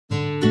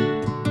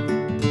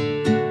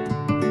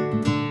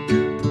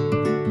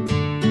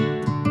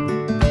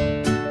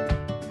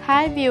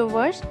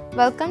viewers,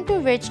 welcome to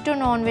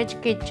Veg2Nonveg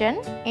kitchen.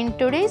 In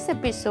today's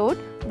episode,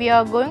 we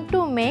are going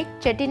to make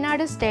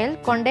Chettinad style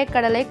Kondai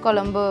Kadalai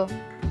Kuzhambu.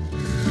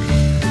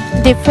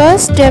 The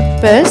first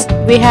step is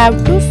we have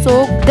to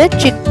soak the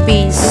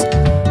chickpeas.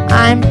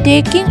 I am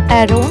taking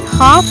around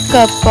half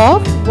cup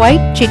of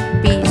white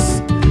chickpeas.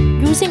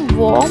 Using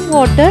warm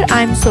water,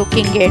 I am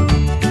soaking it.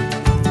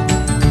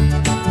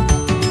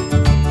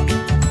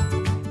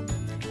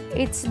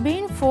 It's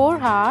been 4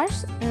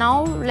 hours.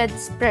 Now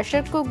let's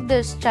pressure cook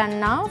this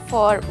channa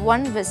for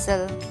 1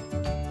 whistle.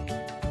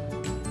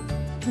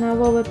 Now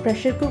our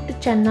pressure cooked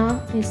channa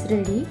is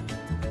ready.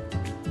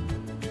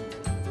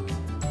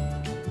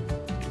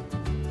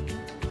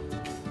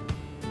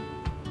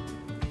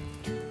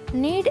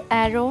 Need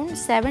around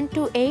 7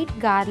 to 8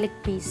 garlic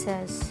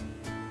pieces.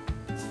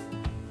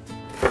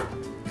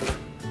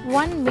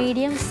 1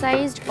 medium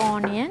sized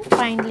onion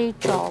finely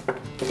chopped.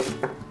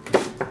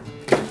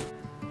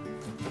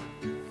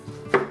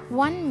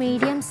 1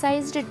 medium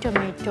sized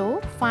tomato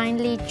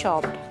finely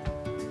chopped.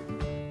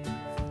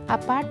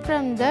 Apart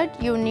from that,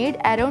 you need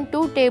around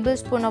 2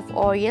 tablespoons of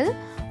oil,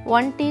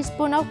 1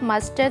 teaspoon of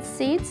mustard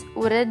seeds,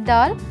 urad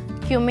dal,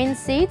 cumin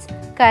seeds,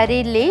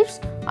 curry leaves,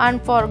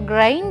 and for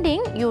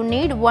grinding you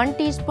need 1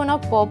 teaspoon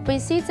of poppy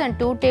seeds and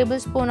 2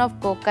 tablespoons of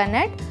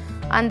coconut.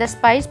 And the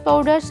spice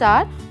powders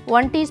are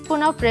 1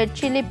 teaspoon of red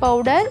chili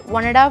powder,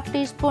 1.5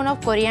 teaspoon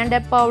of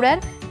coriander powder,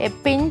 a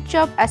pinch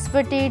of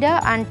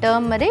asafoetida and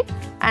turmeric,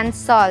 and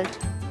salt.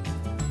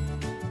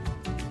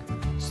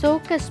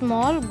 Soak a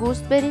small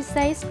gooseberry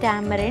sized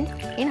tamarind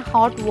in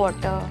hot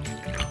water.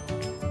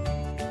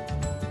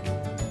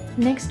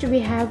 Next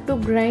we have to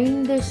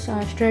grind this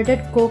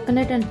shredded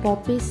coconut and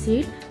poppy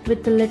seed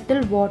with a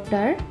little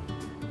water.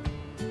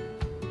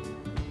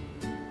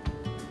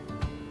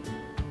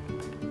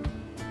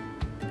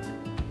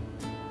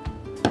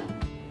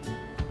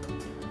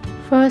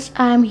 First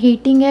I am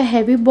heating a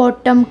heavy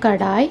bottom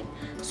kadai.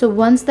 So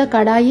once the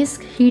kadai is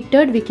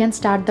heated, we can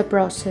start the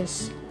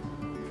process.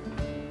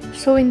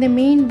 So in the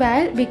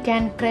meanwhile, we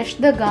can crush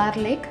the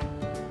garlic.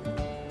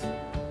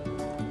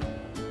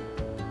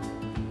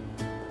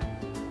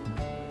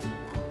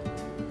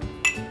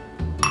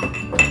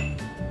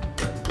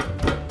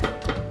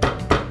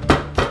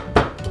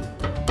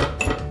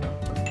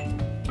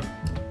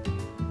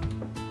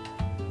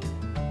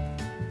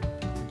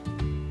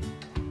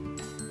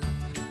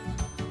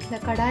 The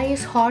kadai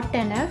is hot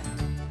enough.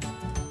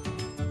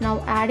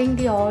 Now adding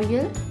the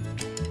oil.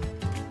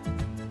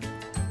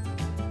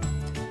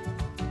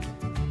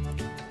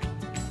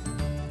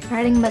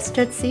 Adding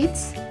mustard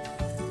seeds.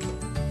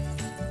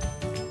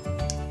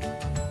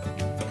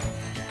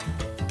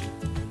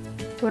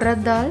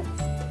 Urad dal.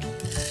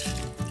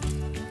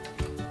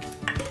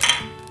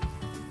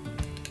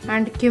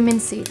 And cumin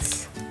seeds.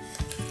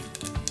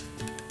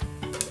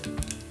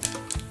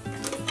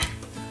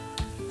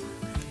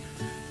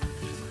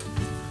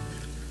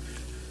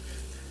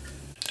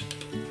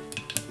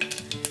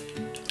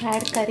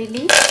 Add curry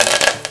leaves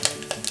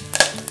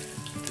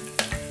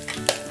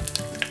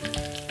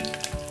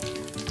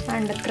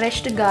and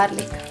crushed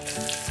garlic.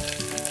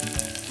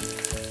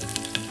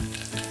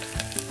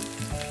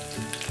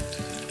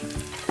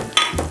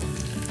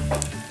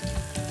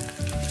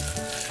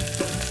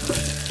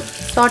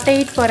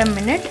 Saute it for a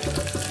minute.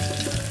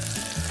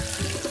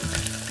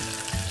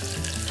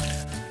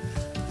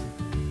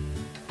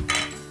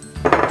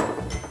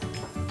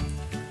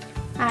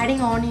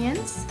 Adding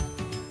onions.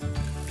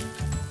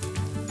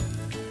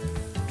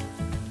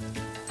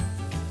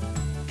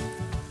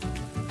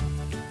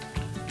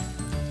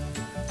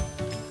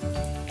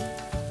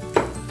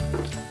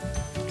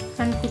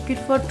 And cook it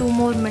for 2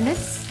 more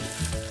minutes.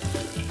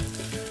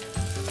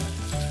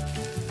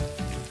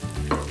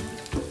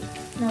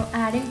 Now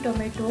adding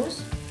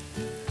tomatoes.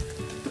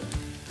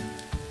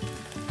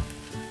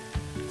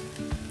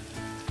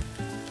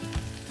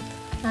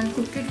 And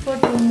cook it for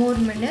 2 more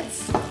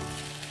minutes.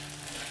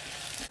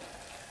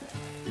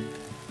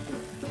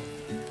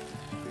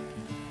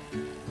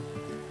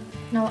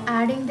 Now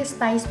adding the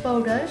spice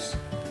powders.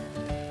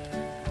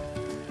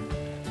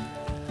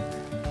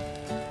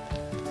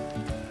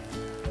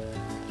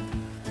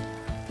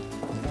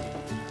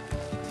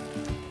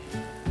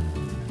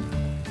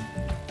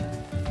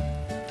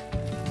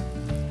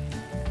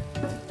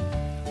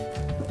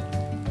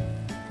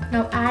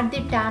 Now add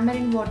the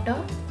tamarind water.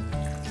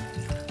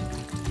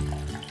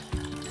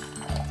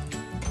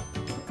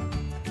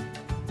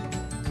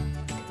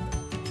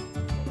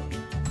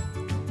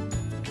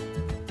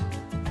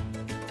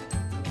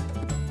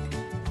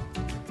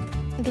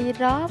 The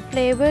raw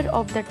flavor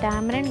of the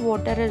tamarind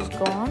water is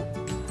gone.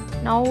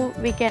 Now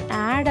we can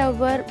add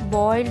our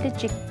boiled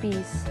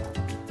chickpeas.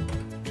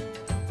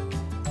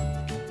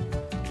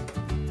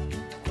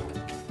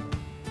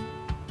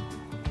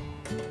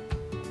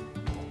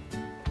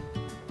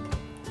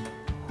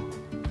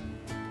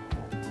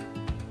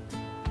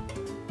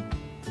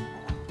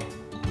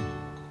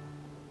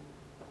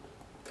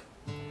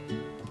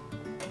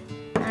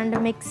 And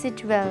mix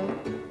it well.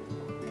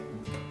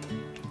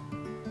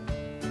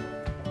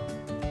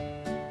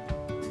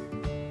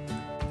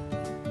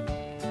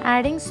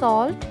 Adding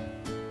salt.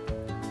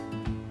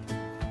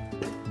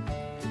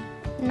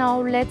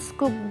 Now let's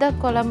cook the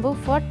Kuzhambu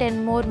for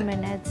 10 more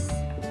minutes.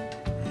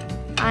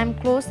 I am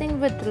closing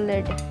with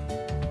lid.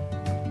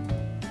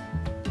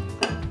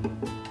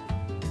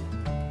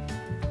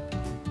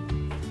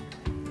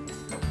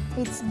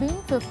 It's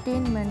been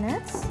 15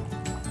 minutes.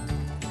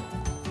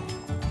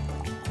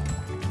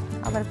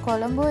 Our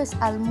Kuzhambu is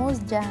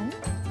almost done.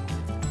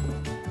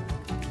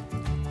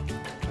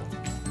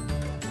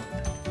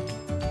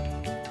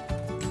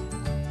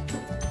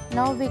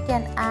 Now we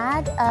can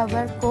add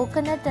our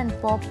coconut and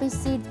poppy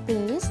seed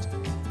paste,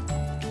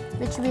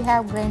 which we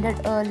have grinded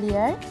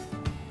earlier.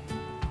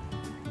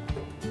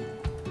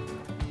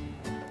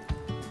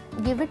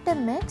 Give it a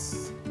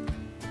mix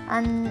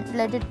and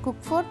let it cook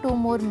for 2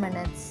 more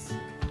minutes.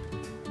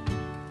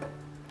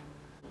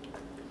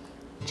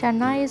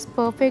 Channa is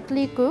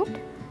perfectly cooked.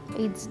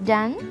 It's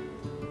done.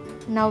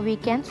 Now we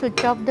can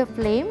switch off the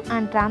flame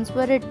and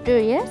transfer it to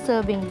a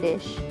serving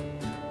dish.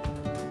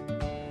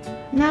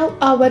 Now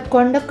our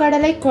Kondai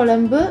Kadalai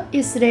Kuzhambu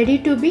is ready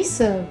to be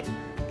served.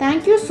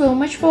 Thank you so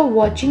much for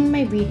watching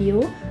my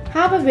video.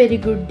 Have a very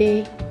good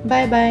day.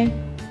 Bye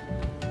bye.